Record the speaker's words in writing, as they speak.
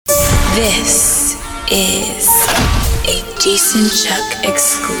This is a Jason Chuck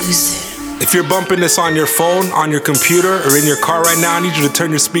exclusive. If you're bumping this on your phone, on your computer, or in your car right now, I need you to turn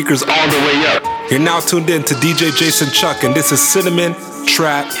your speakers all the way up. You're now tuned in to DJ Jason Chuck, and this is Cinnamon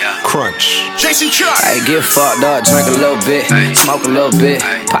Trap Crunch. Jason Chuck! Ay, get fucked up, drink a little bit, smoke a little bit,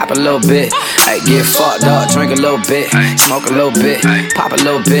 pop a little bit. Ay, get fucked up, drink a little bit, smoke a little bit, pop a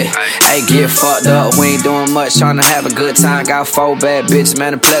little bit. Ay, get fucked up, we ain't doing much, tryna have a good time. Got 4 bad bitches,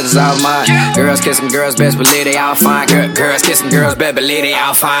 man, the pleasure's all mine. Girls kissing girls, best believe they all fine. Girls kissing girls, best believe they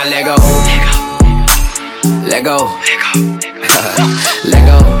all fine. Let go. Let go. Let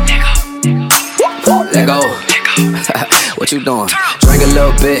go. Let go. What you doing? Drink a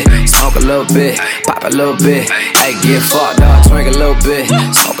little bit, smoke a little bit, pop a little bit. Hey, get fucked up. Drink a little bit,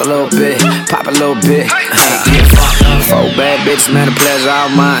 smoke a little bit, pop a little bit. Hey, get fucked up. 4 bad bitches, man, the pleasure all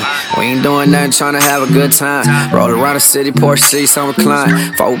mine. We ain't doing nothing, tryna have a good time. Roll around the city, Porsche seats on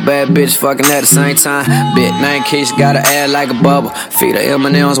recline. 4 bad bitches fucking at the same time. Big name Keisha, gotta add like a bubble. Feed her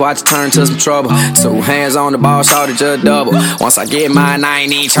M&M's, watch it turn to some trouble. 2 hands on the ball, shorty just double. Once I get mine, I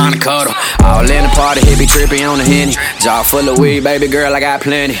ain't even tryna cuddle. All in the party, hit me trippy on the Henny. Jaw full of weed, baby girl, I got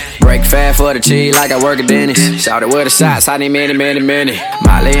plenty. Break fast for the cheese like I work at Denny's. Shout it with the shots, I need many.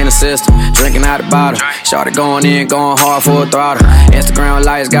 Molly in the system, drinking out the bottle. Shout it going in, going hard for a throttle. Instagram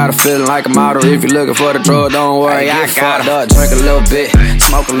lights got a feeling like a model. If you looking for the drug, don't worry, I got it. Drink a little bit,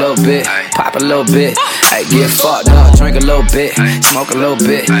 smoke a little bit, pop a little bit. Hey, get fucked up. Drink a little bit, smoke a little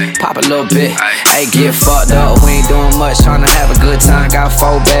bit, pop a little bit. Hey, get fucked up. We ain't doing much, tryna have a good time. Got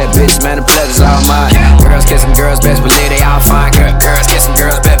 4 bad bitches, man, the pleasure's all mine. Girls kissing girls, best believe they all fine. Girls kissing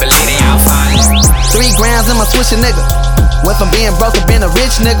girls, best believe they all fine. 3 grams in my swisher, nigga. Went from being broke to being a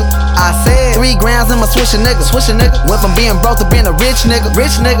rich nigga. I said 3 grams in my swisher, nigga. Went from being broke to being a rich nigga.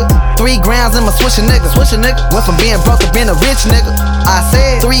 3 grams in my swisher, nigga. Went from being broke to being a rich nigga. I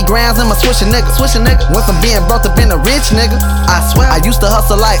said 3 grams in my swisher, nigga. Went from being broke to being a rich nigga. I swear I used to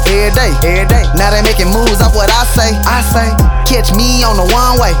hustle like every day. Now they making moves off what I say. Catch me on the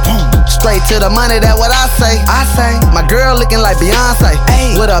one way, straight to the money, that what I say. My girl looking like Beyonce,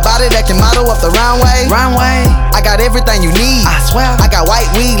 with a body that can model up the runway. I got everything you need. I swear I got white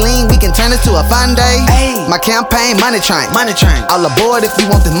weed lean, we can turn it to a fun day. My campaign, money train. All aboard if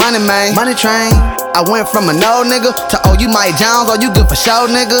you want this money, man. Money train. I went from a no nigga to oh you Mike Jones, oh you good for show,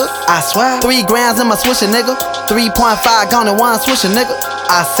 nigga. I swear 3 grams in my swisher, nigga. 3.5 gone in one swisher, nigga.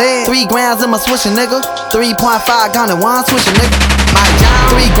 I said 3 grams in my swisher, nigga. 3.5 gone in one swisher, nigga. My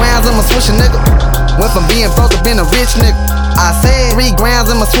job 3 grams in my swisher, nigga. Went from being broke to being a rich nigga. I said 3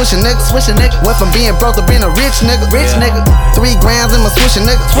 grams in my swisher, nigga. Went from being broke to being a rich nigga. 3 grams in my swisher,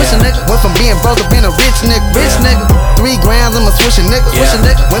 nigga. Went from being broke to being a rich nigga. 3 grams in my swisher, nigga.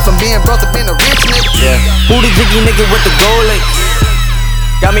 Went from being broke to being a rich nigga. Who the jiggy nigga with the gold lake?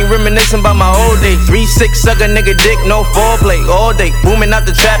 Got me reminiscing about my old days. 3-6 sucker nigga dick, no foreplay. All day, booming out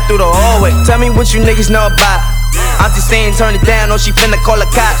the trap through the hallway. Tell me what you niggas know about. Auntie saying turn it down, oh she finna call the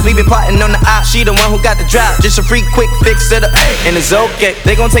cops. We been plotting on the op, she the one who got the drop. Just a free quick fix it up, and it's okay.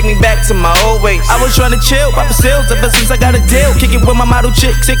 They gon' take me back to my old ways. I was tryna chill, pop a sales ever since I got a deal. Kick it with my model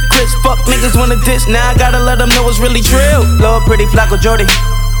chick, sick Chris. Fuck niggas wanna diss, now I gotta let them know it's really trill. Lord pretty Flacco Jody.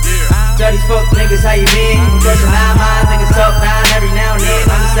 Dirty fuck niggas, how you been? Crushing 9 miles, niggas talk 9 every now and then.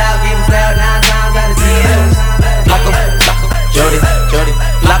 On the south, give us loud 9 times out of 10. Flacco, Jody,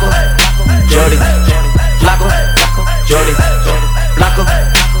 Flacco, Jody, Flacco, Jody, Flacco,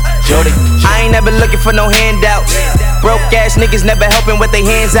 Jody. I ain't never looking for no handouts. Broke ass niggas never helping with their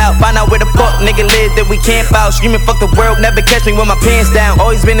hands out. Find out where the fuck nigga live that we camp out. Screaming fuck the world, never catch me with my pants down.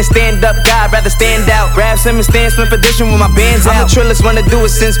 Always been a stand up guy, rather stand out. Grab Simmons, stand spin position with my bands out. I'm the trillest, wanna do it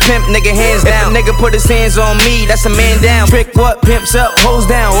since pimp, nigga hands down. If a nigga put his hands on me, that's a man down. Trick what, pimps up, hoes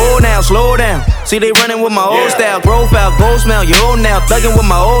down, hold down, slow down. See they running with my old style. Growth out, gold smell, you old now. Thugging with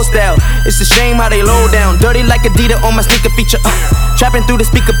my old style. It's a shame how they low down. Dirty like Adidas on my sneaker feature. Trapping through the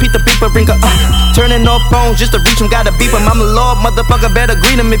speaker, Pete the beeper, rinker. Turning off phones just to reach him, gotta beep him. I'm the Lord, motherfucker, better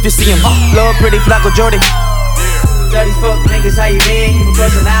greet him if you see him. Lord, pretty Flacco Jody. Dirty fuck niggas, how you been? You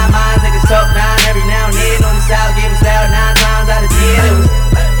crushing 9 miles, niggas talk 9 every now and then. On the south, give us loud 9 times out of 10. It was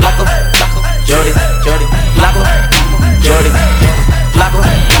Flacco, Jody, Flacco, Jody, Flacco,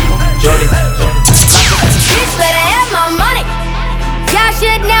 Jody. Bitch better have my money. Y'all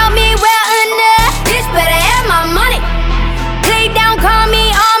should know me well enough. Bitch better have my money. Play down, call me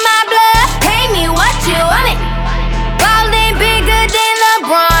on my blood. Pay me what you want it. Ballin' bigger than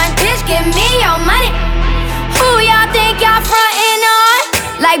LeBron. Bitch, give me your money. Who y'all think y'all frontin' on?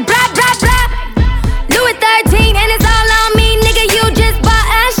 Like blah, blah, blah. Louis 13 and it's all on me. Nigga, you just bought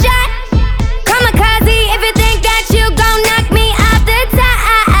a shot. Kamikaze if you think that you gon' knock me out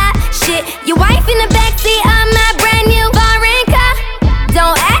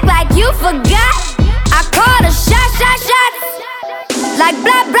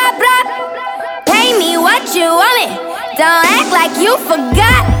you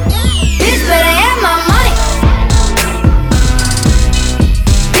forgot. Bitch better have my money.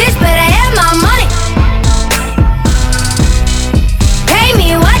 Bitch better have my money. Pay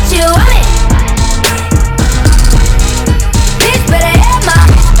me what you want it. Bitch better have my.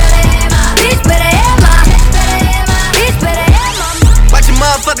 Bitch better have my. Bitch better have my. Watch your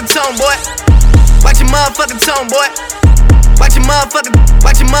motherfucking tone, boy. Watch your motherfucking tone, boy. Watch your motherfucking,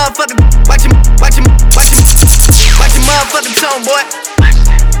 watch your motherfucking, watch your motherfucking tone, boy.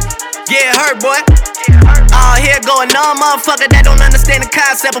 Yeah, it hurt, boy. All here going on, motherfucker that don't understand the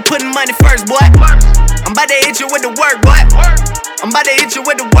concept of putting money first, boy. I'm about to hit you with the work, boy. I'm about to hit you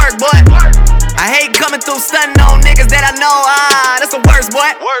with the work, boy. I hate coming through stunting on niggas that I know, that's the worst,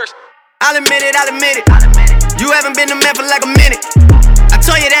 boy. I'll admit it, I'll admit it. You haven't been a man for like a minute. I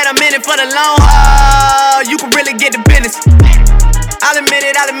told you that I'm in it for the long haul. You can really get the business. I'll admit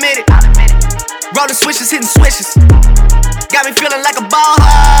it, I'll admit it. Rolling switches, hitting switches. Got me feeling like a ball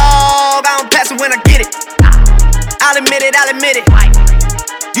hog. I don't pass it when I get it. I'll admit it, I'll admit it.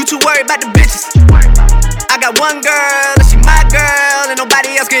 You too worried about the bitches. I got one girl, and she my girl, and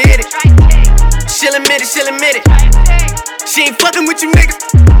nobody else can hit it. She'll admit it, she'll admit it. She ain't fucking with you niggas.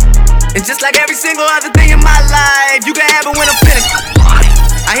 And just like every single other thing in my life, you can have it when I'm finished.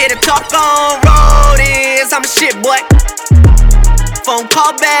 I hear the talk on road is I'm a shit, boy. Phone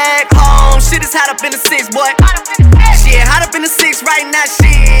call back home, shit is hot up in the 6, boy. Shit, hot up in the 6 right now,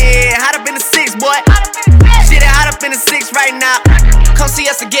 shit. Hot up in the 6, boy. Shit, hot up in the 6 right now. Come see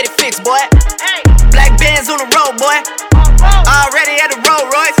us to get it fixed, boy. Black Benz on the road, boy. Already at the Rolls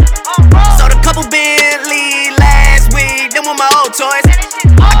Royce. Sold a couple Bentley last week, them were my old toys.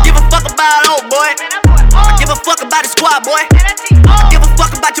 I give a fuck about old boy. I give a fuck about the squad, boy. I give a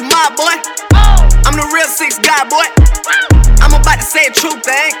fuck about your mob, boy. I'm the real 6 guy, boy. I'm about to say a true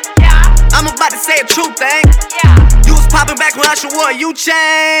thing. I'm about to say a true thing. You was popping back when Usher wore you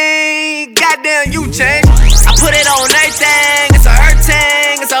change. Goddamn, you change. I put it on everything. It's a hurt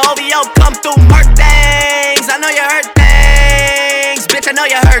thing. It's a OVO come through murk things. I know you hurt things. Bitch, I know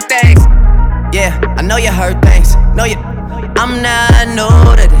you hurt things. Yeah, I know you hurt things. Know you. I'm not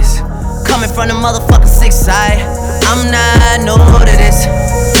new to this. Coming from the motherfucking 6 side. I'm not new to this.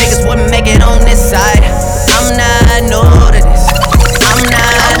 Niggas wouldn't make it on this side. I'm not new to this. I'm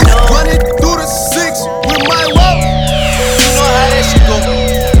not new. Running through the 6 with my walk. You know how that shit go.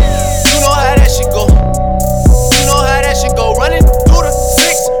 You know how that shit go. You know how that shit go. Running through the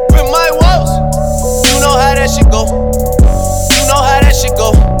 6 with my walls. You know how that shit go. You know how that shit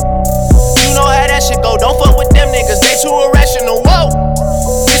go. You know how that shit go. Don't fuck with them niggas, they too irrational. Whoa,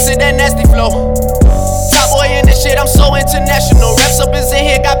 this is that nasty flow. Top boy in this shit, I'm so international. Reps up is in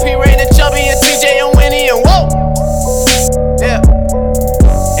here, got P-Rain and Chubby and TJ and Winnie and whoa. Yeah,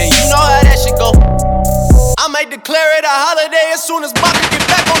 and you know how that shit go. I might declare it a holiday as soon as Bobby get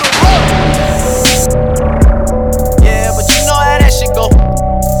back on the road. Yeah, but you know how that shit go.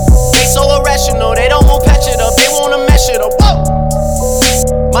 They so irrational, they don't want patch it up, they wanna mesh it up. Whoa.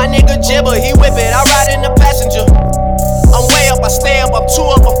 My nigga Jibber, he whip it, I ride in the passenger. I'm way up, I stay up, I'm 2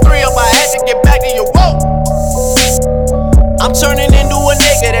 up, I'm 3 up, I had to get back to you, whoa. I'm turning into a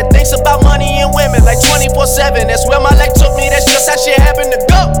nigga that thinks about money and women like 24/7. That's where my life took me, that's just how shit happened to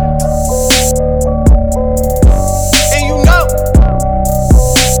go. And you know,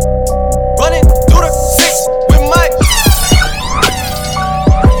 running through the 6 with Mike.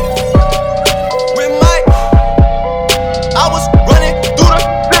 I was running through the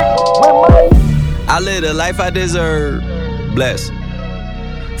 6 with Mike. I live the life I deserve. Bless.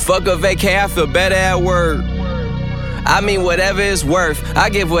 Fuck a vacay, I feel better at work. I mean whatever it's worth, I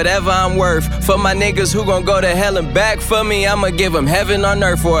give whatever I'm worth. For my niggas who gon' go to hell and back for me, I'ma give them heaven on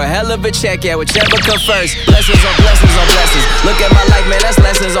earth for a hell of a check, yeah, whichever come first. Blessings on blessings on blessings. Look at my life, man, that's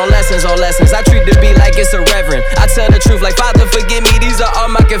lessons on lessons on lessons. I treat the beat like it's a reverend. I tell the truth like, Father, forgive me, these are all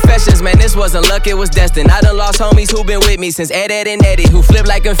my confessions. Man, this wasn't luck, it was destined. I done lost homies who been with me since Ed and Eddie, who flip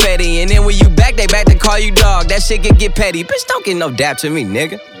like confetti. And then when you back, they back to call you dog. That shit can get petty. Bitch, don't get no dap to me,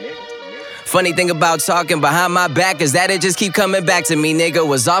 nigga. Funny thing about talking behind my back is that it just keep coming back to me, nigga.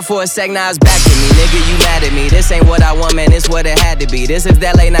 Was off for a sec, now it's back to me, nigga. You mad at me? This ain't what I want, man. It's what it had to be. This is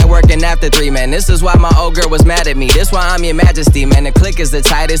that late night working after 3, man. This is why my old girl was mad at me. This why I'm your majesty, man. The click is the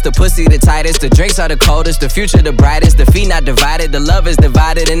tightest, the pussy the tightest, the drinks are the coldest, the future the brightest, the feet not divided, the love is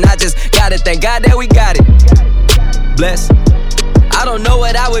divided, and I just gotta thank God that we got it. Bless. I don't know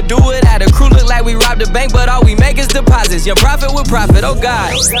what I would do without a crew. Look like we robbed a bank, but all we make is deposits. Young profit with profit, oh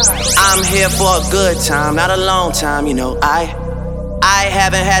God. I'm here for a good time, not a long time, you know. I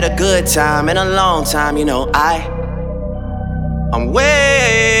haven't had a good time in a long time, you know. I'm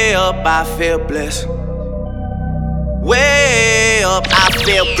way up, I feel blessed. Way up, I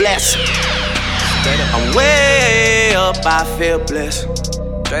feel blessed. I'm way up, I feel blessed.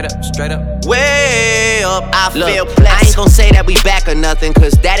 Straight up. Way up, I feel blessed. I ain't gon' say that we back or nothing,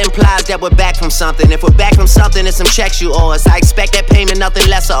 cause that implies that we're back from something. If we're back from something, it's some checks you owe us. I expect that payment, nothing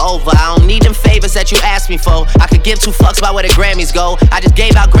less or over. I don't need them favors that you asked me for. I could give 2 fucks about where the Grammys go. I just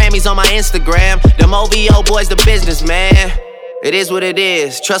gave out Grammys on my Instagram. Them OVO boys, the business, man. It is what it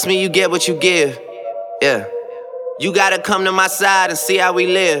is. Trust me, you get what you give. Yeah. You gotta come to my side and see how we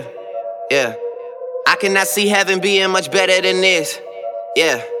live. Yeah. I cannot see heaven being much better than this.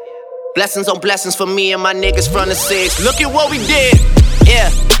 Yeah. Blessings on blessings for me and my niggas from the 6. Look at what we did.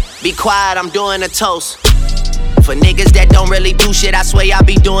 Yeah. Be quiet, I'm doing a toast. For niggas that don't really do shit, I swear I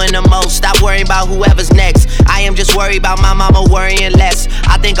be doing the most. Stop worrying about whoever's next. I am just worried about my mama worrying less.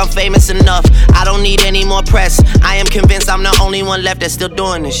 I think I'm famous enough, I don't need any more press. I am convinced I'm the only one left that's still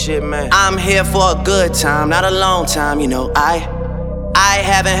doing this shit, man. I'm here for a good time, not a long time, you know. I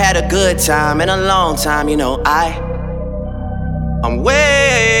haven't had a good time in a long time, you know. I'm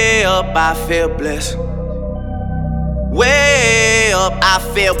way up, I feel blessed. Way up, I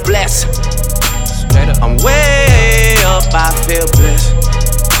feel blessed. I'm way up, I feel blessed.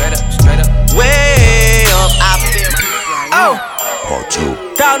 Straight up. Way up, I feel blessed. Oh, part 2.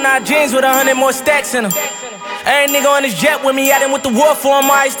 1,009 jeans with 100 more stacks in them. Every nigga on this jet with me, I done with the war for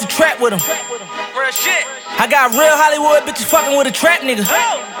him, I used to trap with him. Real shit. I got real Hollywood bitches fucking with a trap nigga.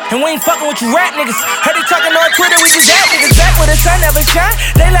 And we ain't fucking with you rap niggas. Heard they talking on Twitter, we just at niggas. Back where the sun never shine.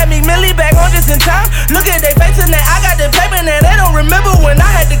 They let me Millie back on just in time. Look at they faces now, I got the paper now. They don't remember when I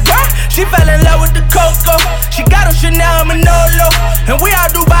had the grind. She fell in love with the Coco. She got on Chanel and Manolo. And we all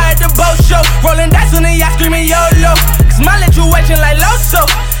Dubai at the boat show. Rolling dice on the yacht screaming YOLO. Cause my situation like Loso.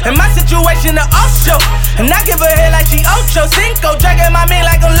 And my situation the Osho. And I give her head like she Ocho Cinco. Dragging my meat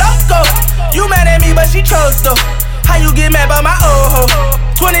like a loco. You mad at me but she chose though. How you get mad by my old hoe?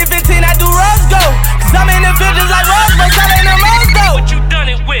 2015 I do Rose Go. Cause I'm in the field just like Rose Go. Selling them Rose Go. What you done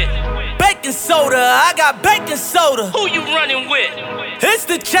it with? Baking soda, I got baking soda. Who you running with? It's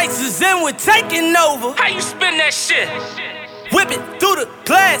the Chasers and we're taking over. How you spin that shit? Whip it through the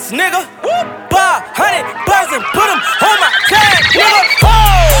glass, nigga. Whoop, buy 100 bucks and put them on my tag, nigga.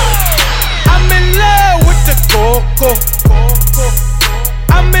 Oh! I'm in love with the Coco.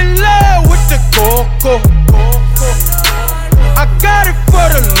 I'm in love with the Coco. I got it for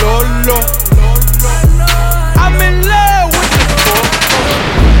the Lolo. I'm in love with the Coco.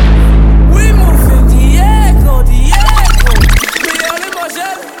 We moving Diego. Million in my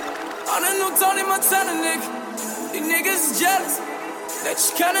jet. On a new Tony Montana, nigga. These niggas is jealous. They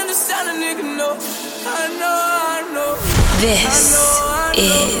just can't understand a nigga, no. I know. This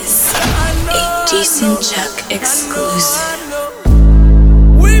is a Decent Chuck exclusive.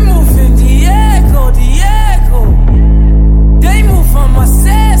 We moving Diego. They move on my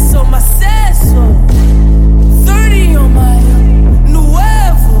seso. 30 on my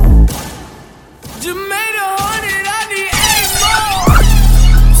Nuevo. Just made 100, I need 8 more.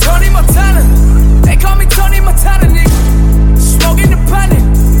 Tony Montana, they call me Tony Montana, nigga. Smoking the planet,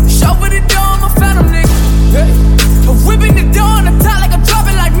 show with the door, I'm a phantom, nigga. Yeah. Whipping the door on the top like I'm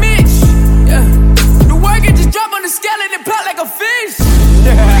dropping like Mitch. Yeah. The work it just drop on the scale and it pop like a fish.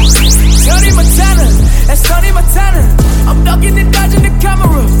 Tony Montana, that's Tony Montana. I'm ducking and dodging the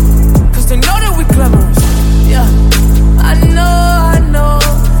camera, cause they know that we cleverest. Yeah, I know.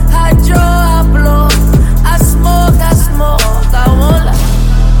 I draw, I blow. I smoke, I won't lie.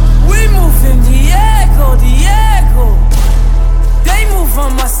 We moving Diego. They move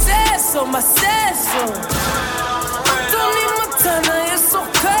on my seso. Tony Montana, it's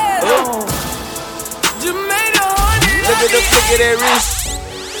okay though. You made 100. Look at the flick of that wrist.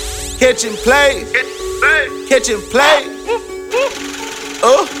 Catch and play.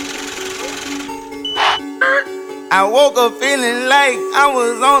 I woke up feeling like I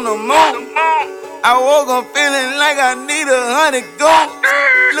was on the moon. I woke up feeling like I need 100 goons.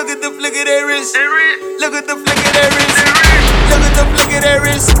 Look at the flick of that wrist. Look at the flick of that wrist. Look at the flick of that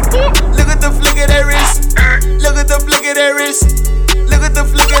wrist. Look at the flick of that wrist. Look at the flick of that wrist. Look at the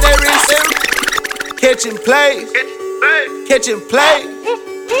flick of that wrist. Catch and play.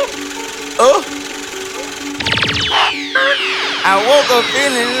 I woke up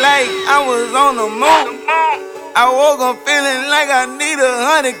feeling like I was on the moon. I woke up feeling like I need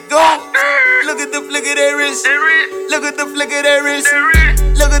 100 goons. Look at the flick of that wrist. Look at the flick of that wrist.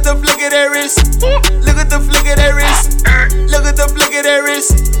 Look at the flick of that wrist. Look at the flick of that wrist. Look at the flick of that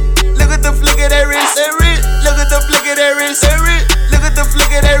wrist. Look at the flick of that wrist. Look at the flick of that wrist. Look at the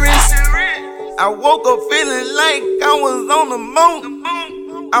flick of that wrist. I woke up feeling like I was on the moon.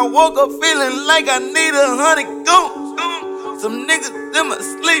 I woke up feeling like I need 100 goons. Some niggas in my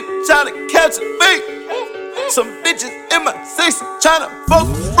sleep tryna catch a beat. Some bitches in my 60 tryna fuck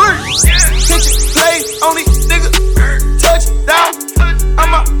free. Kitchen play on these niggas. Touchdown.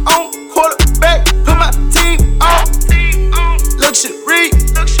 I'm my own quarterback. Put my team on. Luxury.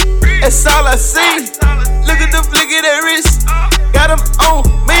 That's all I see. Look at the flick of that wrist. Got them on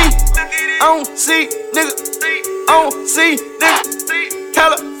me. On C, nigga. On C, nigga.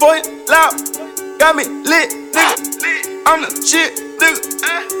 California loud. Got me lit, nigga. I'm the shit, nigga.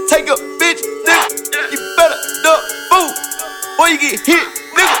 Take a bitch, nigga. You better duck food, or you get hit,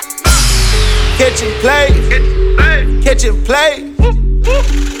 nigga. Catch and play. Catch and play.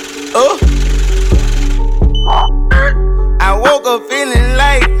 I woke up feeling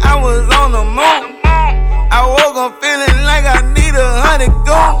like I was on the moon. I woke up feeling like I need 100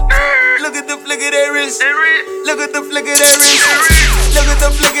 goons. Look at the flick of that wrist. Look at the flick of that wrist. Look at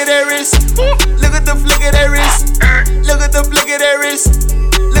the flick of that wrist. Look at the flick of that wrist. Look at the flick of that wrist.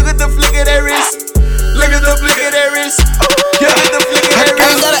 Look at the flick of that wrist. Look at the flick of that wrist. Look at the flick of that wrist.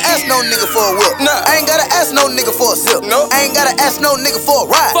 I ain't gotta ask no nigga for a whip. Nah. I ain't gotta ask no nigga for a sip. No. I ain't gotta ask no nigga for a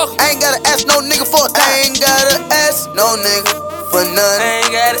ride. I ain't gotta ask no nigga for a thing. I ain't gotta ask no nigga for nothing. I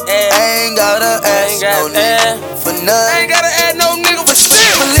ain't gotta ask. I ain't gotta ask no nigga for nothing. I ain't gotta ask no nigga for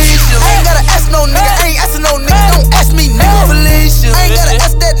shit. Felicia. I ain't gotta ask no nigga. I ain't asking no nigga. Don't ask me, nigga. Felicia. I ain't gotta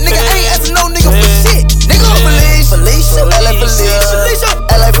ask that nigga. I ain't asking no nigga for shit. Nigga. Felicia. Felicia. LA Felicia.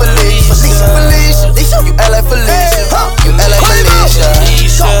 LA Felicia. Felicia. You LA Felicia. You LA Felicia.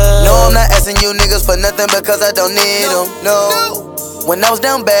 No, I'm not asking you niggas for nothing because I don't need them. No. When I was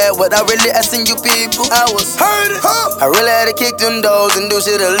down bad, what I really asking you people? I was hurting. I really had to kick them doors and do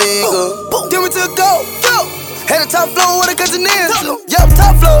shit illegal. Then we took go. Had a top floor with a continental. Yup,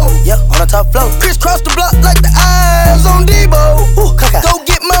 top floor. Yup, on the top floor. Crisscross the block like the eyes on Debo. Go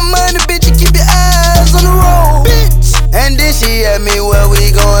get my money, bitch, and keep your eyes on the road, bitch. And then she asked me where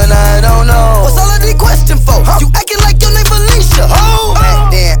we going, I don't know. What's all of these questions for? You acting like your name Felicia, ho.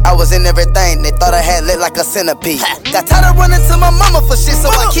 Back then, I was in everything. They thought I had lit like a centipede. Got tired of running to my mama for shit,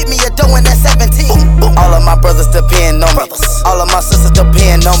 so I keep me a dough in that 17. All of my brothers depend on me. All of my sisters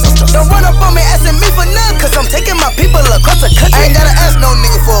depend on me. Don't run up on me asking me for nothing, cause I'm taking my people across the country. I ain't gotta ask no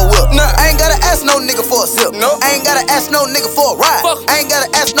nigga for a whip. I ain't gotta ask no nigga for a sip. I ain't gotta ask no nigga for a ride. I ain't gotta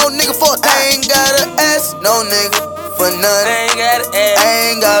ask no nigga for a thing. I ain't gotta ask no nigga for nothing. I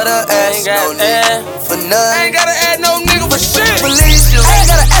ain't gotta ask no nigga for nothing. I ain't gotta ask no nigga for shit. Felicia. I ain't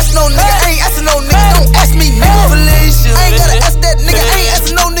gotta ask no nigga. I ain't asking no nigga. Don't ask me, nigga. Felicia. I ain't gotta ask that nigga. I ain't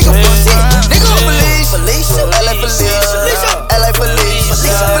asking no nigga for shit. Nigga. Felicia. LA Felicia. LA Felicia.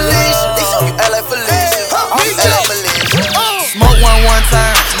 Felicia. You LA Felicia. LA Felicia. Smoke one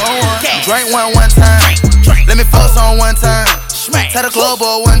time. Drink one time. Let me fuck on one time. Tell the club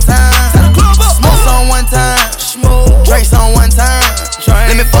boy one time. Smoke on one time. Drinks on one time.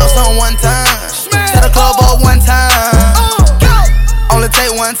 Let me fuck on one time. Tell the club boy one time. Only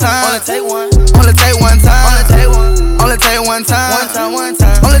take one time. Only take one. Only take one time. Only take one. Only take one time. One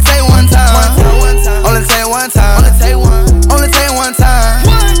time. Only take one time. Only take one time. Only take one. Only take one time.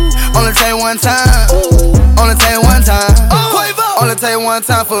 Only take one time. Only take one time. Only take one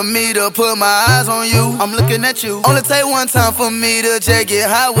time for me to put my eyes on you. I'm looking at you. Only take one time for me to just get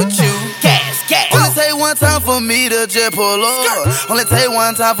high with you. Gas. Only take one time for me to just pull up. Only take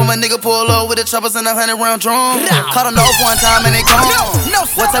one time for my nigga pull up with the choppers and 100-round drum. Caught a nose one time and it gone.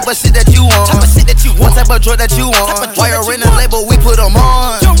 What type of shit that you want? What type of drug that you want? Why you're in the label, we put them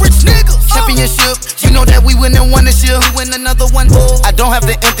on. Yo, rich niggas. Championship, you know that we win and won this year. We win another one. I don't have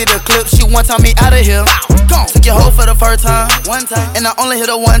to empty the clip. She one time me out of here. Took your hoe for the first time. One time. And I only hit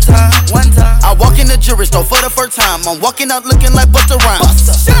her one time. I walk in the jury store for the first time. I'm walking out looking like Busta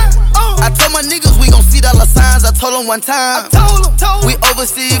Rhymes. I told my niggas we gon' see dollar signs. I told them one time. We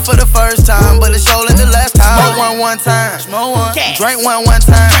overseas for the first time, but it's showing the last time. Smoke one time. Drink one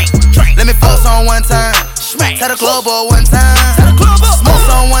time. Let me fuck on one time. Tell the club boy one time. Smoke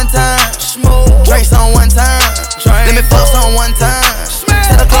on one time. Drinks on one time. Let me fuck on one time.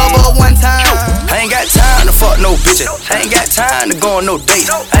 Tell the club boy one time. I ain't got time to fuck no bitches. I ain't got time to go on no dates.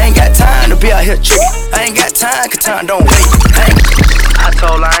 I ain't got time to be out here tricking. I ain't got time, cause time don't wait. I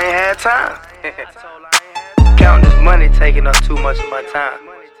told her I ain't had time. Counting this money taking up too much of my time.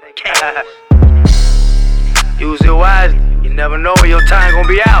 Use it wisely. You never know when your time gonna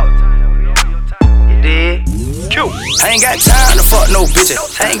be out. You dig? I ain't got time to fuck no bitches.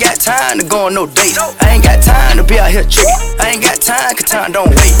 I ain't got time to go on no dates. I ain't got time to be out here tricking. I ain't got time, cause time don't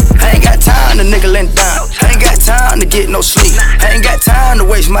wait. I ain't got time to nickel and dime. I ain't ain't got time to get no sleep. I ain't got time to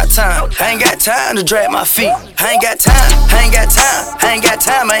waste my time. I ain't got time to drag my feet. I ain't got time, I ain't got time, I ain't got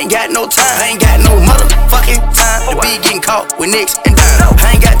time, I ain't got no time. I ain't got no motherfucking time to be getting caught with nicks and dimes.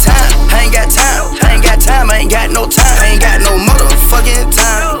 I ain't got time, I ain't got time, I ain't got time, I ain't got no time. I ain't got no motherfucking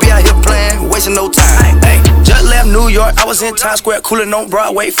time to be out here playing, wasting no time. Hey, just left New York, I was in Times Square, cooling on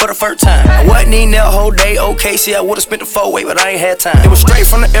Broadway for the first time. I wasn't eating that whole day, okay, see I would've spent the 4-way, but I ain't had time. It was straight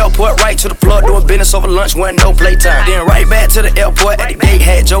from the airport, right to the plug, doing business over lunch, wasn't no playtime. Then right back to the airport, at the gate,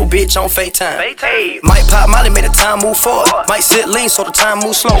 had Joe bitch on FaceTime. Hey, might pop Molly, made the time move forward. Might sit lean, so the time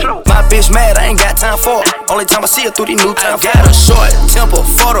move slow. My bitch mad, I ain't got time for it. Only time I see her through these new time. Got a short temper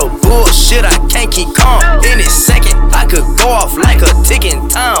for the bullshit, I can't keep calm. Any second, I could go off like a ticking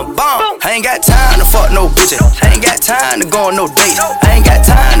time bomb. I ain't got time to fuck no bitches. I ain't got time to go on no dates. I ain't got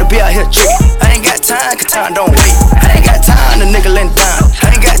time to be out here tricking. I ain't got time, cause time don't wait. I ain't got time to nickel and dime.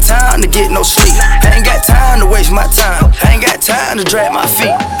 I ain't got time to get no sleep. I ain't got time to waste my time. I ain't got time to drag my feet.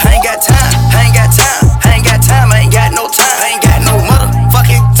 I ain't got time, I ain't got time, I ain't got time, I ain't got no time. I ain't got no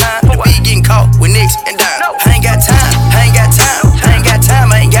motherfucking time to be getting caught with nicks and dimes. I ain't got time, I ain't got time, I ain't got time,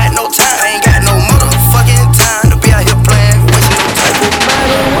 I ain't got no time. I ain't got no motherfucking time to be out here playing, wasting no time.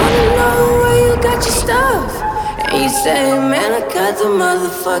 Everybody wanna know where you got your stuff, and you saying, man, I got the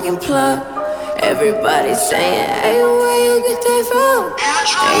motherfucking plug. Everybody saying, hey, where you get that from?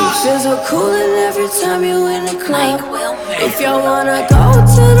 And you feel so cool and every time you in the club. If y'all wanna go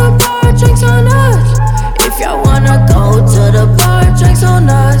to the bar, drinks on us. If y'all wanna go to the bar, drinks on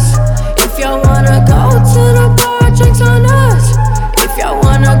us. If y'all wanna go to the bar, drinks on us. If y'all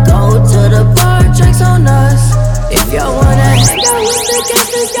wanna go to the bar, drinks on us. If y'all wanna hang out with the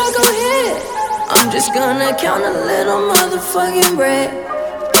gangsters, y'all go ahead. I'm just gonna count a little motherfucking bread.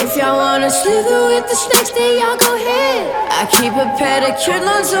 If y'all wanna slither with the snakes, then y'all go ahead. I keep a pedicure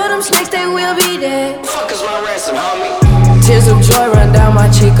lawn, so them snakes, they will be dead. Fuck is my ransom, homie? Tears of joy run down my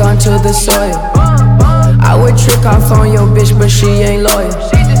cheek onto the soil. I would trick off on your bitch, but she ain't loyal.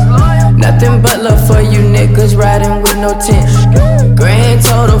 Nothing but love for you niggas riding with no tent. Grand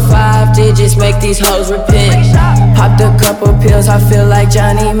total 5 digits, make these hoes repent. Popped a couple pills, I feel like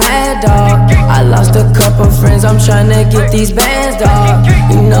Johnny Mad Dog. I lost a couple friends, I'm tryna get these bands, dog.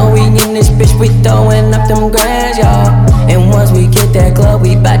 You know we in this bitch, we throwing up them grands, y'all. And once we get that club,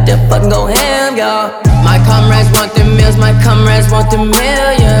 we bout to fucking go ham, y'all. My comrades want them meals, my comrades want them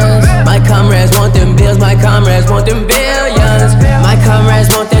millions. My comrades want them bills, my comrades want them billions. My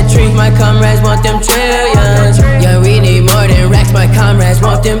comrades want that trees, my comrades want them trillions. Yeah, we need more than racks, my comrades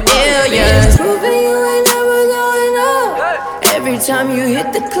want them billions. Proving you ain't never going up. Every time you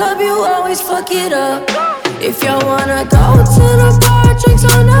hit the club, you always fuck it up. If y'all wanna go to the bar, drinks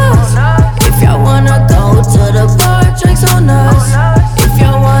on us. If y'all wanna go to the bar, drinks on us. If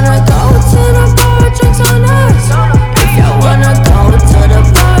y'all wanna go to the bar, drinks on us. If y'all wanna go to the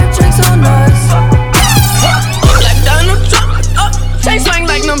bar, drinks on us. Like Donald Trump, chain swing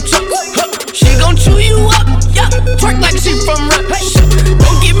like them trucks. She gon' chew you up, yeah. Twerk like she from rap.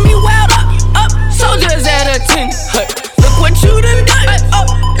 Don't get me wild up. Soldiers at a 10. Look what you done done.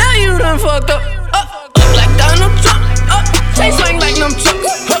 Now you done fucked up. Like Donald Trump, chain swing like them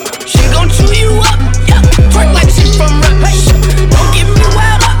trucks. She gon' chew you up, yeah. Twerk like she from rap. Don't get me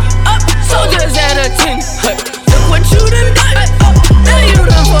wild up. Soldiers at a 10. Look what you done done. Now you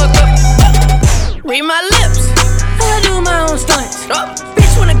done fucked up. Read my lips, I do my own stunts.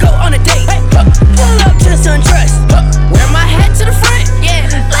 Bitch wanna go on a date, pull up just undressed. Wear my hat to the front, yeah,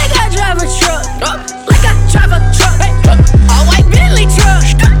 like I drive a truck. Like I drive a truck, all white Bentley truck.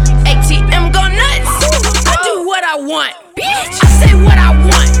 ATM go nuts, I do what I want, bitch. I say what I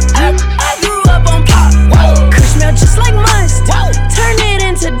want. I grew up on pop, could smell just like must. Turn it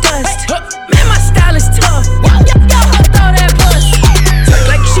into dust. Man, my style is tough. Y'all throw that bus. Twerk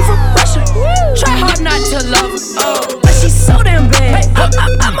like she from Russia. Try hard not to love her, but she's so damn bad.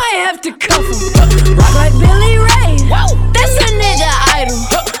 I might have to cuff her. Rock like Billy Ray, that's a nigga idol.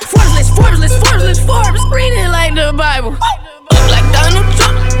 Forbes, read it like the Bible. Like Donald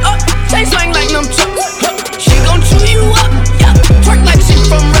Trump, chain swing like them trucks. She gon' chew you up, yeah. Twerk like she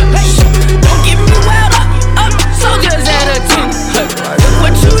from rap. Don't get me wild up. Soldiers at a 10. Look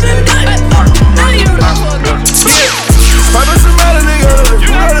what you done done. Now you done fucked up.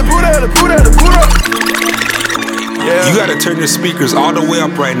 You gotta turn your speakers all the way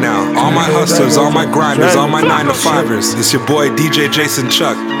up right now. All my hustlers, all my grinders, all my 9-to-5ers. It's your boy DJ Jason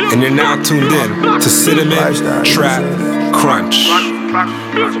Chuck, and you're now tuned in to Cinnamon Trap Crunch.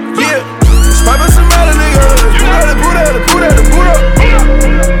 Yeah, Spider Samara, nigga. Put up.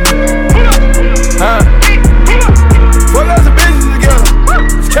 Fuck lots of bitches together.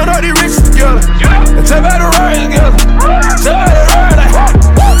 Let's count all these riches together. And tell about the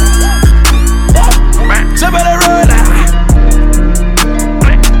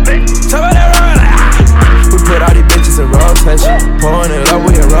throwing it up, we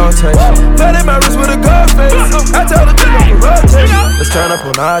in rotation. Fat in my wrist with a gold face. I tell the chick to rotate. Let's turn up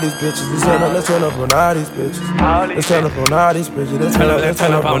on all these bitches. Let's turn up on all these bitches. Let's turn up on all these bitches. Let's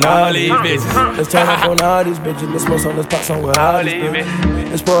turn up on all these bitches. Let's turn up on all these bitches. Let's smoke some, let's pop some with all these bitches.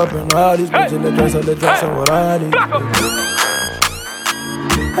 Let's pour up on all these bitches. Let's drink some with all these bitches.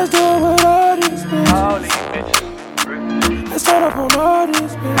 Let's do it with all these bitches. Let's turn up on all these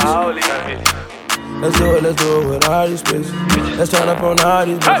bitches. Let's do it with all these bitches. Let's turn up on all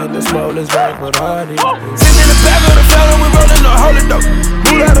these bitches. Let's smoke, let's drink with all these bitches. Sitting in the back of the phantom, we rollin' the holy dope.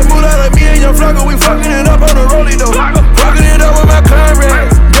 Mood out, me and young Flugger, we fucking it up on the rollie though. Fucking it up with my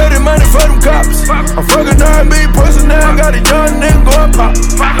comrades. Getting money for them cops. I'm fucking R&B person now, got a young nigga going pop.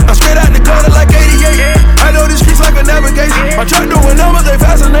 I'm straight out the gutter like 88. I know these streets like a navigation. My truck doing numbers, they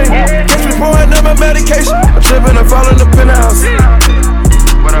fascinate. Catch me pouring up my medication. I'm tripping and falling up in the house.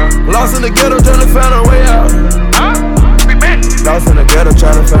 Lost in the ghetto, trying to find a way out. Lost in the ghetto,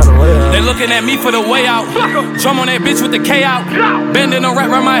 trying to find a way out. They looking at me for the way out. Drum on that bitch with the K out. Bending a rap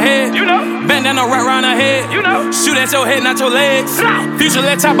round my head. Bending a rap round her head. Shoot at your head, not your legs. Future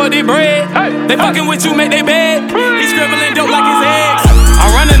let top up their bread. They fucking with you, make they bed. He scribbling dope like his eggs.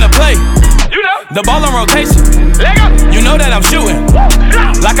 I'm running the play. The ball on rotation. You know that I'm shooting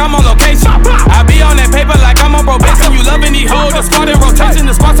like I'm on location. I be on that paper like I'm on probation. You loving these hoes, the squad in rotation.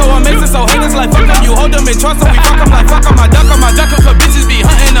 The spot so amazing, so haters like fuck them. You hold them in trust, so we fuck them like fuck them. I duck them, cause bitches be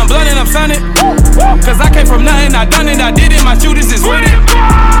hunting. I'm blunt and I'm sunning. Cause I came from nothing, I done it, I did it. My shooters is with it.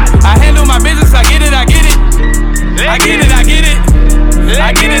 I handle my business, I get it, I get it. I get it, I get it.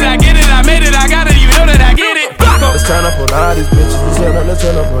 I get it, I get it, I made it, I got it. You know that I get it. Let's turn up on all these bitches. Let's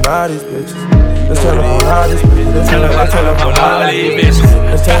turn up on all these bitches. Let's turn up on all these bitches. Let's turn up on all these bitches.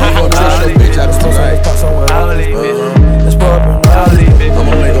 Let's turn up on all these bitches. Let's pop some with all these bitches. Let's pour up on all these bitches. I'm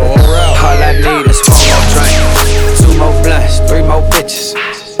gonna go all around. All I need is 1 more drink, 2 more blunts, 3 more bitches,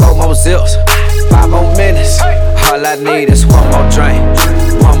 4 more zips, 5 more minutes. All I need is 1 more drink,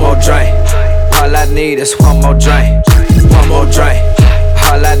 1 more drink. All I need is 1 more drink, 1 more drink.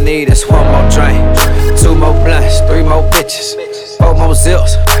 All I need is 1 more drink, 2 more blunts, 3 more bitches, 4 more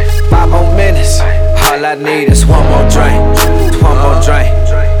zips, 5 more minutes. All I need is 1 more drink, 1 more drink.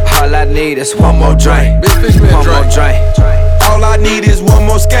 All I need is 1 more drink, 1 more drink. All I need is 1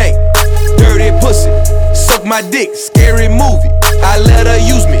 more skank, dirty pussy, suck my dick, scary movie. I let her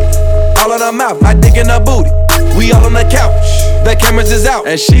use me, all in her mouth, my dick in her booty. We all on the couch, the cameras is out,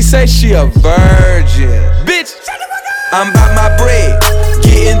 and she say she a virgin. Bitch, I'm about my bread,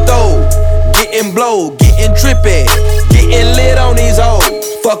 getting thrown, getting blowed, getting trippy, getting lit on these hoes.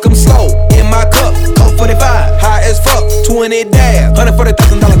 Fuck them slow, in my cup, Coke 45, high as fuck, 20 dabs,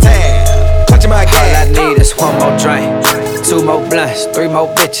 $140,000 tag, clutching my gas. All I need is 1 more drink, 2 more blunts, 3 more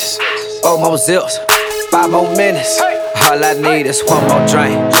bitches, 4 more zips, 5 more minutes. All I need is 1 more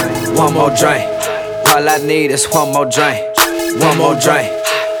drink, 1 more drink. All I need is 1 more drink, 1 more drink.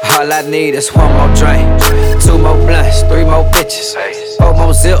 All I need is 1 more drink, 2 more blunts, 3 more bitches, 4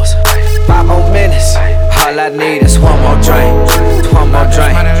 more zips, 5 more minutes. All I need is 1 more drink, 1 more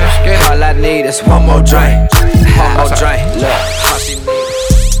drink. All I need is 1 more drink, 1 more drink. Look,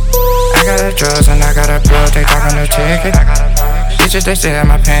 I got the drugs and I got a bill, they talking the ticket. Bitches, they stare at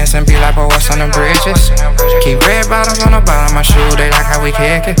my pants and be like, but what's on the bridges? Keep red bottoms on the bottom of my shoe, they like how we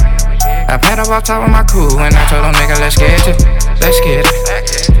kick it. I paddle up top with my crew and I told them, nigga, let's get it. Let's get it.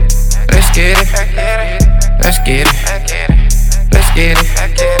 Let's get it. Let's get it. Let's get it.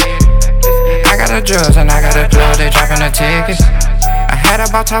 I got the drugs and I got the bill, they dropping the tickets. I had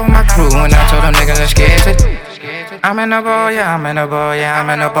about top with my crew and I told them, nigga, let's get it. I'm in the bowl, yeah, I'm in the bowl, yeah, I'm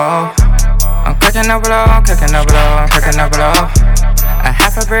in the bowl. I'm cooking the blow, I'm cooking the blow, I'm cooking the blow. A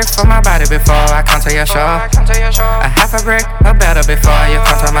half a brick for my body before I come to your show. A half a brick, a better before you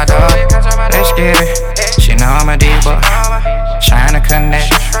come to my door. Let's get it. She know I'm a diva. Trying to connect.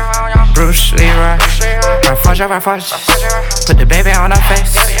 Bruce Leroy. Right, put the baby on her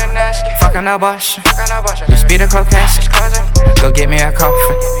face. Fucking the bush. You speed a cold case. Go get me a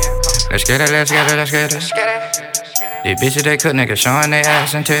coffee. Let's get it, let's get it, let's get it. These bitches, they cook niggas showing their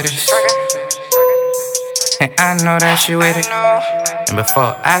ass and titties. And I know that she with it. And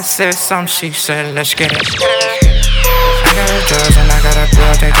before I said something, she said, let's get it. I got the drugs and I got a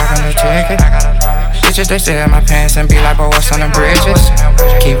bill, they talking the ticket. Bitches, they stare at my pants and be like, but what's on the bridges?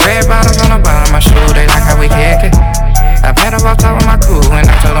 Keep red bottoms on the bottom of my shoe, they like how we kick it. I paddle up top with my crew and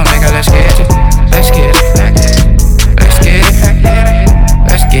I told them, nigga, let's get it. Let's get it. Let's get it.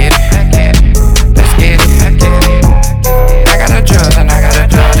 Let's get it. Let's get it. I got the drugs and I got the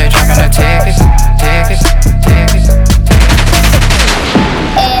drugs, they dropping the tickets.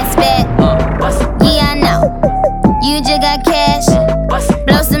 Ass fat, yeah I know. You just got cash,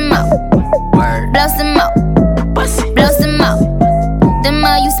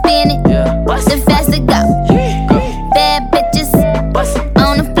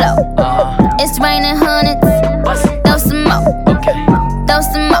 throw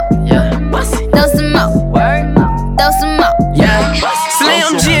some more. Throw some more. Throw some more. Yeah,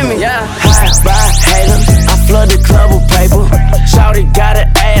 Slim Jimmy. Yeah, high by haters. I flood the club with paper. Shawty got an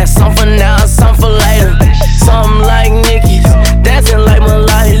ass, some for now, some for later. Something like Nicki's, dancing like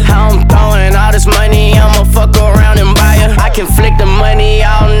Malaya. How I'm throwing all this money, I'ma fuck around and buy her. I can flick the money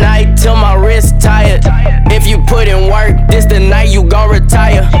all night till my wrist tired. If you put in work, this the night you gon'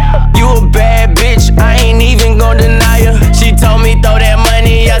 retire. You a bad bitch, I ain't even gon' deny her. She told me throw that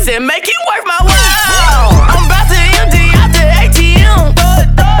money, I said make it worth my while. I'm about to empty out the ATM.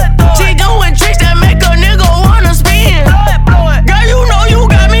 She doing tricks that make a nigga wanna spin. Girl, you know you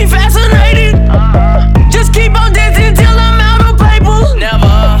got me fascinated. Just keep on dancing till I'm out of paper.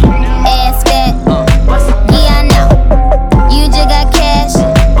 Never. Ass fat. Yeah, I know. You just got cash.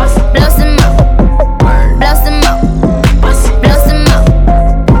 Blow some more. Blow some more. Blow some more.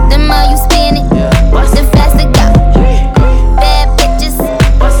 The more you spin it, the faster go. Bad bitches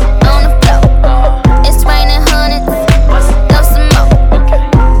on the floor. It's raining hundreds. Throw some more.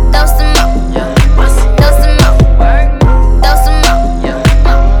 Throw some more. Throw some more. Throw some more.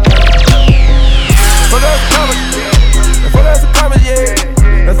 Fuck up some commas. Fuck up some commas, yeah.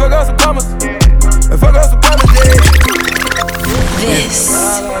 Let's fuck up some commas. Let's fuck up some commas, yeah. This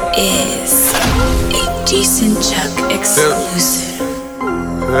is a Decent Chuck exclusive.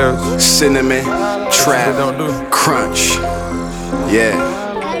 Cinnamon, trap, crunch. Yeah.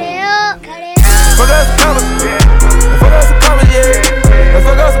 Fuck up some commas. Let's fuck up some commas, yeah. Let's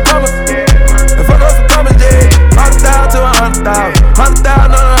fuck up some commas. Let's fuck up some commas, yeah. 100,000 to 100,000.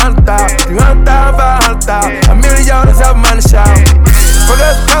 100,000 on 100,000. 300,000, 500,000. $1 million is how money shout. Fuck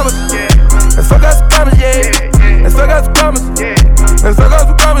up some commas. Let's fuck up some commas, yeah. Let's fuck up some commas. Let's fuck up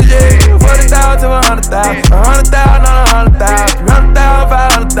some commas, yeah. 40,000 to 100,000. 100,000 on 100,000. 300,000,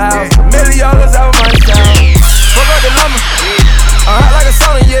 500,000. $1 million is how money shout. Fuck up the number. I'm hot like a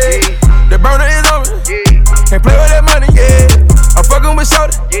sauna, yeah. The burner is on me. Can't play with that money, yeah. I'm fucking with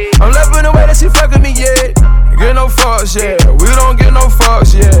Shorty. I'm loving the way that she fucking me, yeah. Get no fucks, yeah. We don't get no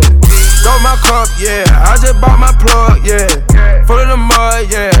fucks, yeah. Throw my cup, yeah. I just bought my plug, yeah. Full of the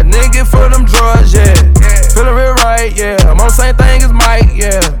mud, yeah. Nigga full of them drugs, yeah. Feeling real right, yeah. I'm on the same thing as Mike,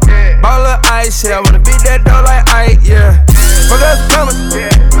 yeah. Ball of ice, yeah. I wanna beat that dog like Ike, yeah. Fuck us some commas.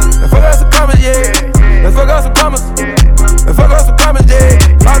 Let's fuck us some commas, yeah. Let's fuck us some commas. Let's fuck us some commas, yeah.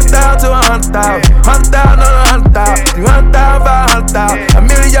 100,000 to 100,000. 100,000 on 100,000. 300,000, 500,000. $1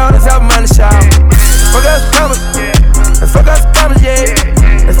 million is how money shout. Fuck us some commas. Let's fuck us some commas, yeah.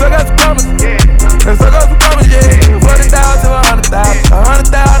 Let's fuck us some commas. Let's fuck us some commas, yeah. 40,000 to 100,000.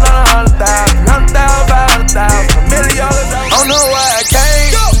 100,000 on 100,000. 100,000, 500,000. $1 million. Don't know why I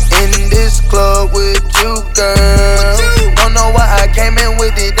came in this club with you, girl. Don't know why I came in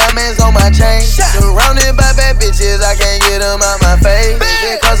with the diamonds on my chain. Surrounded by bad bitches, I can't get them out my face. Is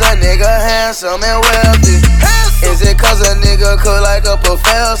it cause a nigga handsome and wealthy? Is it cause a nigga cook like a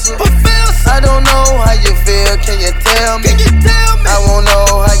professor? I don't know how you feel, can you tell me? I won't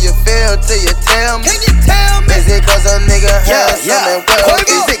know how you feel till you tell me. Is it cause a nigga handsome and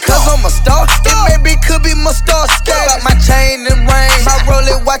wealthy? Is it cause I'm a star? It maybe could be my star scale. Got my chain and ring, my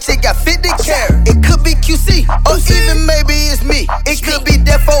Rolex watch, it got 50 carat. It could be QC, or even maybe it's me. It could be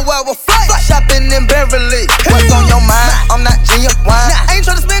that 4-hour flight, shopping in Beverly. What's on your mind? I'm not Junior Wine. I ain't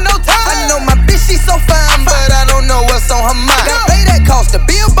tryna spend no time. I know my bitch, she so fine, but I don't know what's on her mind. Gotta pay that cost to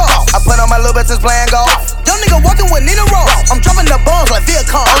be a boss. I put on my little bitches playing golf. Young nigga walking with Nina Ross. I'm dropping the bombs like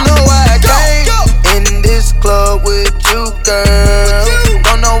Viacom. Don't know why I came in this club with you, girl.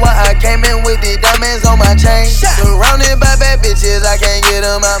 Don't know why I came in with the diamonds on my chain. Surrounded by bad bitches, I can't get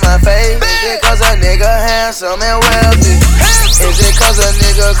them out my face. Is it cause a nigga handsome and wealthy? Is it cause a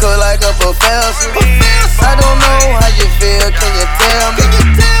nigga cook like a professor? I don't know how you feel, can you tell me?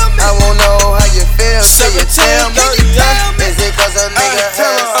 I won't know how you feel till you tell me. Is it cause a nigga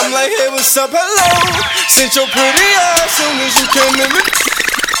handsome? I'm like, hey, what's up, hello? Sent your pretty ass soon as you came in the.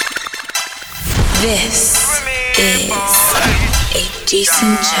 This is a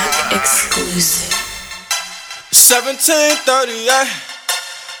Decent Chuck exclusive. 17:30,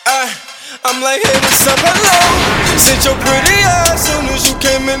 I'm like, hey, what's up, hello? Sent your pretty ass soon as you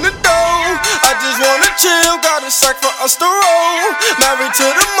came in the door. I just wanna chill, got a sack for us to roll. Married to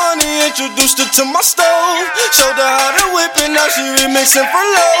the money, introduced her to my stove. Showed her how to whip it, now she remixing for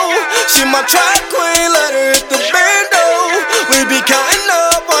low. She my track queen, let her hit the bando. We be counting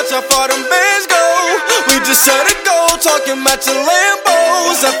up, watch how far them bands go. We just set it go, talking matching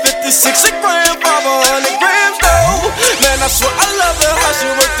Lambos. At 56 a gram, 500 grams though. Man, I swear I love her, how she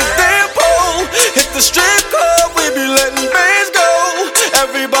work the damn pole. Hit the strip club, we be letting bands go.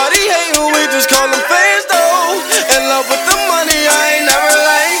 Everybody hatin', we just call them fans though. In love with the money, I ain't never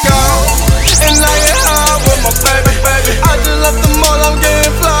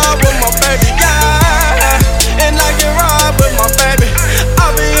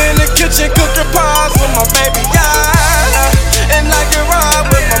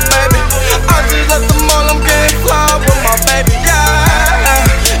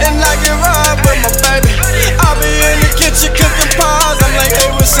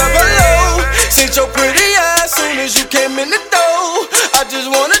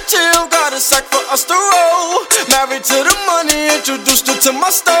sack for us to roll. Married to the money, introduced her to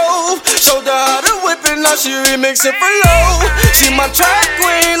my stove. Showed her how to whip it, now she remixing for low. She my track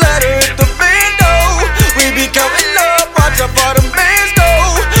queen, let her hit the bando. We be counting up, watch out for them bands go.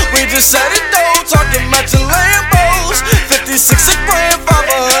 We just set it though, talking matching Lambos. 56 a grand,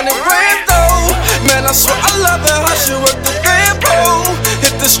 500 grand though. Man, I swear I love it, how she with the Gambo.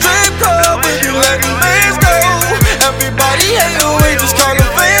 Hit the strip club, we be letting bands go. Everybody hate her, we just call them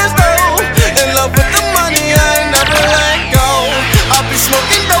fans though. In love with the money, I ain't never let go. I be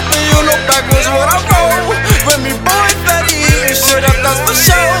smoking dope and you know backwards when I roll. Remy boy, fatty, eating shit up, that's for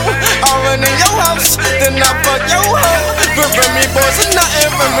show. I run in your house, then I fuck your hoe. Remy boys are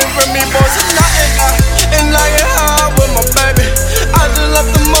nothing, Remy boys are nothing. And I get high with my baby. I just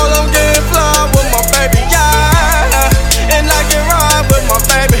left the mall, I'm getting fly with my baby, yeah. And I get ride with my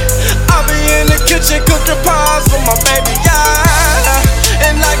baby. I be in the kitchen cooking pies with my baby, yeah.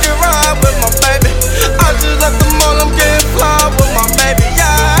 And I get ride with my baby. I just left the mall, I'm getting fly with my baby,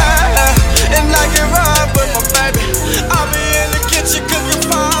 yeah. And I get ride with my baby. I be in the kitchen cooking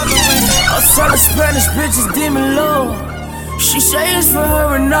pies with my baby. I saw the Spanish bitches demon low. She say it's for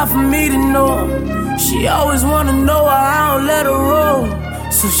her and not for me to know. She always wanna know why I don't let her roll.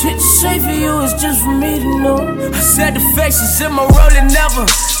 So shit you say for you is just for me to know. I said the faces in my rolling never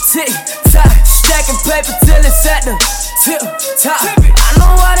tick tock, stacking paper till it's at the tip top. I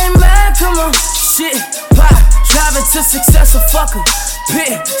know why they mad, come on, shit pop. Driving to success, a fucker,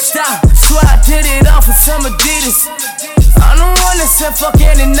 pit stop. Swear I did it all for some Adidas. I'm the one that said fuck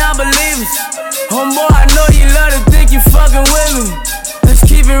any non-believers. Homeboy, I know you love to think you fucking with me. Let's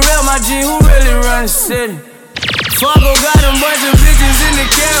keep it real, my G, who really run the city? Fargo got a bunch of bitches in the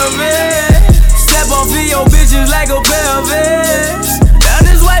caravan. Step off of your bitches like a pelvis. Now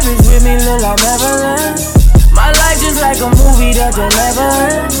this wife is with me, look like Neverland. My life just like a movie that you'll never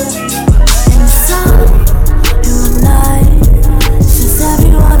end. In the sun, in the night, since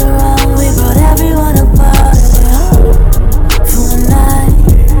everyone around, we brought everyone apart. For a night,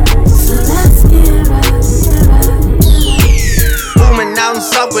 so let's get right. Booming out in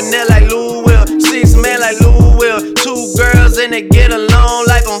South Gwinnett like Lou Will. 6 men like Lou Will. 2 girls and they get along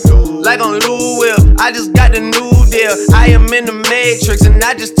like on Lou Will. I just got the new deal. I am in the Matrix and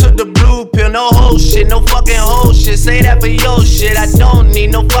I just took the blue pill. No whole shit, no fucking whole shit. Say that for your shit. I don't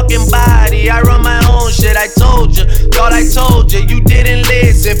need no fucking body. I run my own shit. I told you, thought I told you. You didn't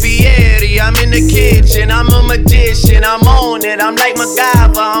listen. Fieri, I'm in the kitchen. I'm a magician. I'm on it. I'm like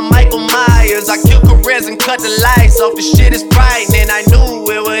MacGyver. I'm Michael Myers. I kill Caress and cut the lights off. The shit is frightening. I knew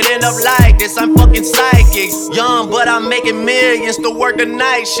it would end up like this. I'm fucking psychic. Young, but I'm making millions to work the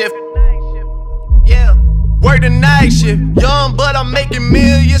night shift. Yeah, work the night shift. Young, but I'm making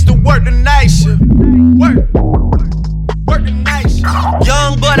millions to work the night shift. Work the night shift.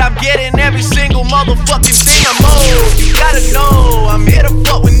 Young, but I'm getting every single motherfucking thing I'm owed. You gotta know, I'm here to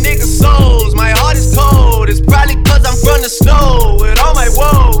fuck with niggas' souls. My heart is cold, it's probably cause I'm from the snow. With all my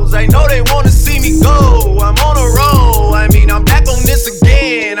woes, I know they wanna see me go. I'm on a roll, I mean, I'm back on this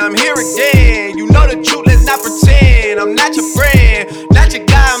again. I'm here again, you know the truth, let's not pretend. I'm not your friend, not your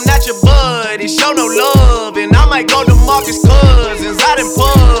guy, I'm not your bud. It show no love, and I might go to Marcus Cousins out in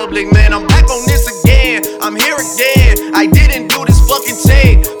public. Man, I'm back on this again, I'm here again. I didn't do this fucking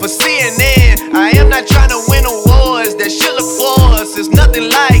tape for CNN. I am not trying to win awards, that shit look for us. It's nothing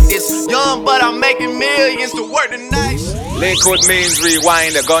like this. Young, but I'm making millions to work the night. Lakewood means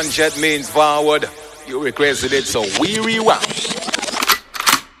rewind, the gunshot means forward. You requested it, so we rewind.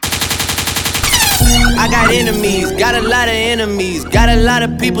 I got enemies, got a lot of enemies. Got a lot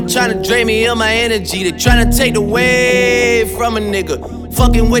of people trying to drain me of my energy. They trying to take away from a nigga.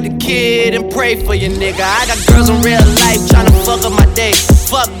 Fucking with the kid and pray for your nigga. I got girls in real life trying to fuck up my day.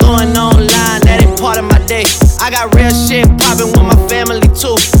 Fuck going online, that ain't part of my day. I got real shit poppin' with my family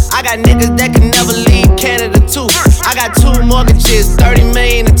too. I got niggas that can never leave Canada too. I got 2 mortgages, 30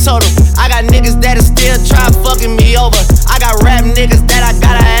 million in total. I got niggas that'll still try fucking me over. I got rap niggas that I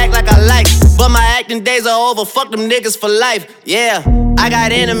gotta act like I like, but my acting days are over. Fuck them niggas for life, yeah. I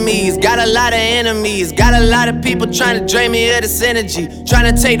got enemies, got a lot of enemies. Got a lot of people trying to drain me of this energy.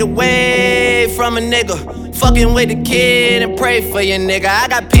 Trying to take away from a nigga. Fucking with the kid and pray for your nigga. I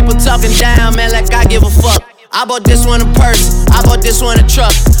got people talking down, man, like I give a fuck. I bought this one a purse, I bought this one a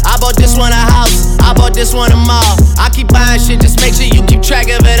truck, I bought this one a house, I bought this one a mall. I keep buying shit, just make sure you keep track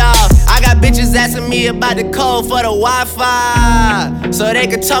of it all. I got bitches asking me about the code for the Wi-Fi, so they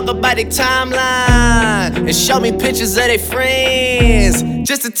can talk about their timeline and show me pictures of their friends,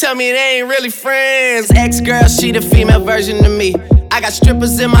 just to tell me they ain't really friends. Ex-girl, she the female version of me. I got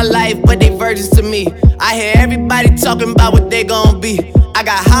strippers in my life, but they virgins to me. I hear everybody talking about what they gon' be. I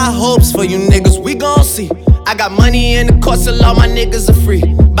got high hopes for you niggas, we gon' see. I got money in the course, so all my niggas are free.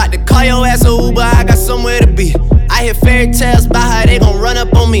 Bout to call your ass a Uber, I got somewhere to be. I hear fairy tales about how they gon' run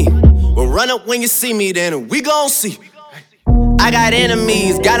up on me. Well, run up when you see me, then we gon' see. I got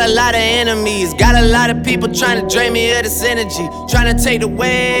enemies, got a lot of enemies. Got a lot of people trying to drain me of this energy. Trying to take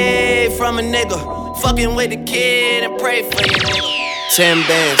away from a nigga. Fucking with the kid and pray for you, nigga. 10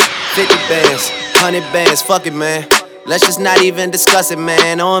 bands, 50 bands, 100 bands, fuck it, man. Let's just not even discuss it,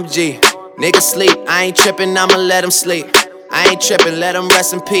 man. OMG, nigga sleep, I ain't trippin', I'ma let him sleep. I ain't trippin', let him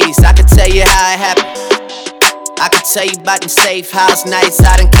rest in peace. I can tell you how it happened. I can tell you about them safe house nights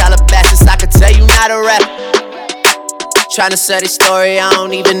out in Calabasas. I can tell you not a rap. Tryna sell this story, I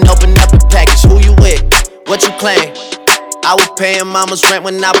don't even open up the package. Who you with? What you claim? I was paying mama's rent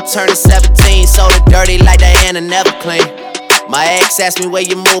when I was turning 17. Sold it dirty like Diana, never clean. My ex asked me where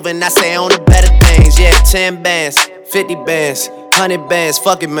you moving, I say on the better things. Yeah, 10 bands, 50 bands, 100 bands,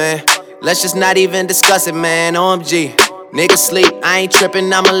 fuck it, man. Let's just not even discuss it, man. OMG, nigga sleep, I ain't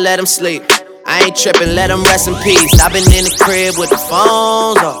trippin', I'ma let him sleep. I ain't trippin', let him rest in peace. I been in the crib with the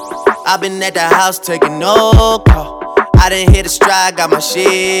phones off. I been at the house taking no call. I done hit a stride, got my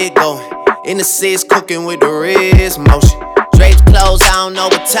shit going. In the seats, cooking with the wrist motion. Drapes closed, I don't know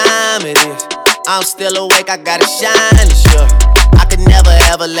what time it is. I'm still awake, I gotta shine and sure. I could never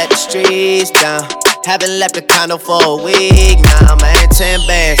ever let the streets down. Haven't left the condo for a week now, man. 10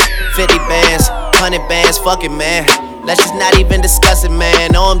 bands, 50 bands, 100 bands, fuck it, man. Let's just not even discuss it,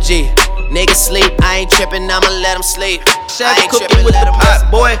 man. OMG, nigga sleep, I ain't trippin', I'ma let him sleep. Chef cooking with the pot,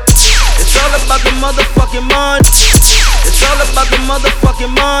 boy. It's all about the motherfucking money. It's all about the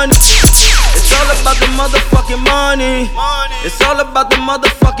motherfucking money. It's all about the motherfucking money. It's all about the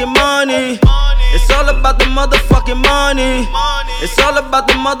motherfucking money. It's all about the motherfucking money. It's all about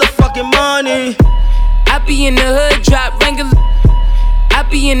the motherfucking money. I be in the hood, drop regular. I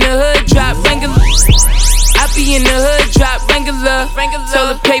be in the hood, drop regular. I be in the hood, drop regular.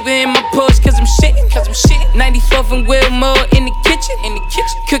 Toilet paper in my Porsche, cause I'm shittin'. 94th and Wilmore in the kitchen.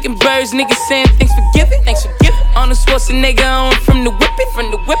 Cooking birds, niggas saying thanks for giving. On the Schwarzenegger, on from the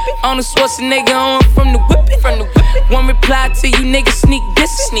whippin'. On the Schwarzenegger, on from the whippin'. One reply to you niggas, sneak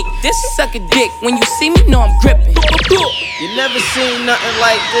this. Suck a dick, when you see me, know I'm grippin'. You never seen nothing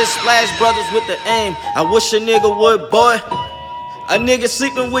like this. Splash Brothers with the aim. I wish a nigga would, boy. A nigga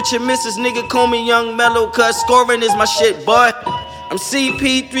sleeping with your missus, nigga call me Young Mellow, cause scoring is my shit, boy. I'm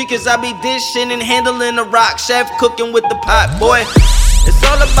CP3 cause I be dishing and handling the rock. Chef cooking with the pot, boy. It's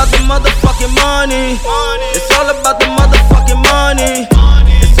all about the motherfucking money. It's all about the motherfucking money.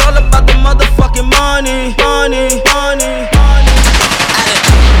 It's all about the motherfucking money. I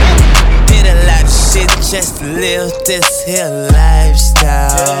did a lot of shit just to live this here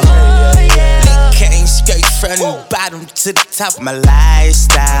lifestyle. Came straight from the bottom to the top of my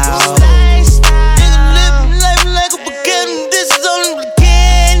lifestyle. Nigga living life like a beginning, this is only the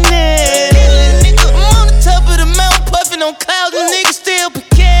beginning. I'm on the top of the mountain, puffing on clouds, and niggas still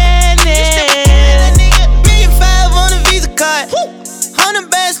beginning. $1,500,000 on the Visa card, 100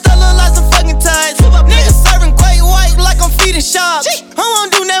 bands, still look like some fucking ties. Niggas serving great white like I'm feeding sharks. I won't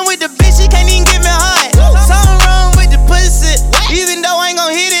do nothing with the bitch, she can't even get me hot. Something wrong with the pussy, even though I ain't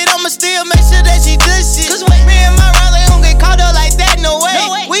gon' hit it, I'ma still make sure that she does shit. Me and my Riley don't get caught up like that, no way.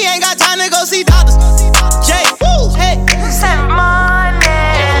 We ain't got time to go see doctors. Jay, hey, send money.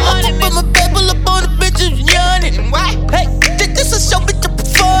 I put my paper up on the bitches yawning. Hey, this a show, bitch, I'm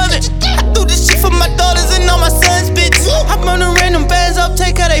performing. I do this shit for my daughters and all my sons, bitch. I run the random bands up,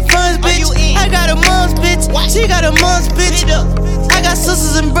 take out they funds, bitch. I got a mom's bitch, she got a mom's bitch. I got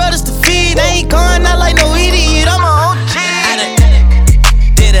sisters and brothers to feed. I ain't going out like no idiot, I'm a OG.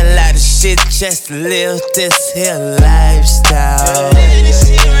 Did a lot of shit just to live this here lifestyle.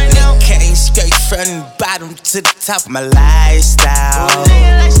 Came straight from the bottom to the top of my lifestyle.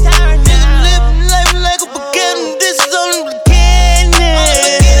 Nigga living life like a beginning, this is only the beginning.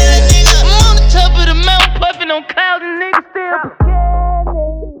 I'm on the top of the mountain, puffing on clouds, and niggas still